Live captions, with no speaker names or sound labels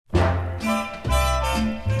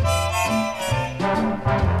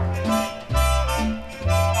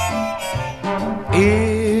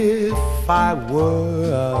I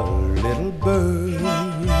were a little bird,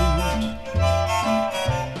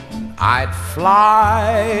 I'd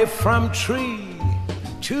fly from tree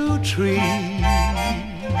to tree.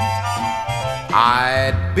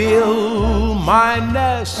 I'd build my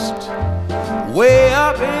nest way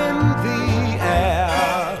up in the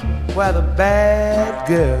air, where the bad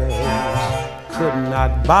girls could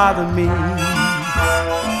not bother me.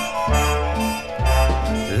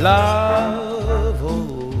 Love, oh,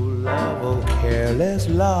 careless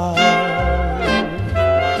love.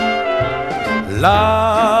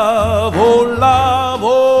 Love,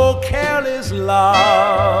 oh, careless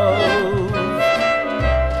love.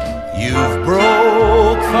 You've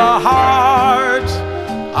broke the heart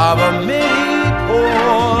of a many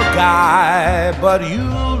poor guy, but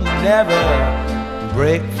you'll never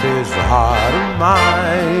break this heart of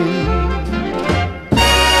mine.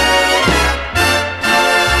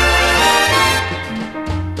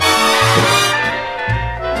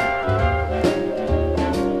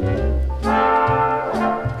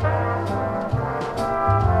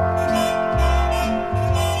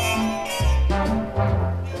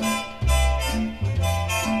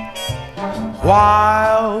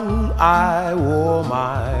 While I wore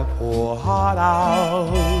my poor heart out,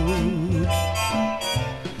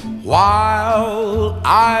 while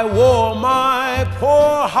I wore my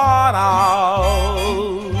poor heart out,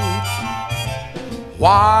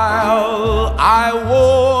 while I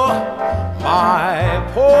wore my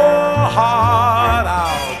poor heart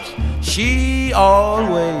out, she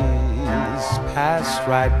always passed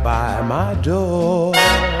right by my door.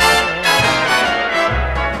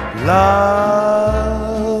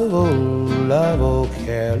 Love, oh,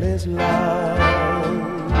 careless love.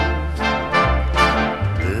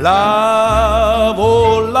 Love,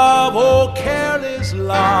 oh, careless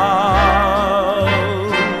love.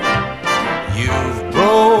 You've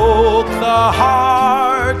broke the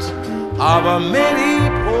heart of a many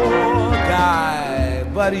poor guy,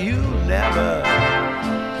 but you never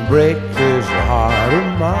break this heart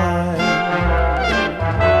of mine.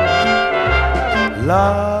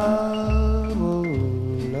 Love, oh,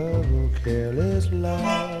 careless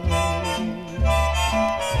love.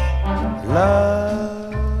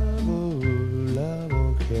 Love,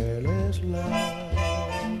 oh, careless love.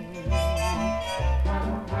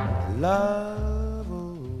 Love.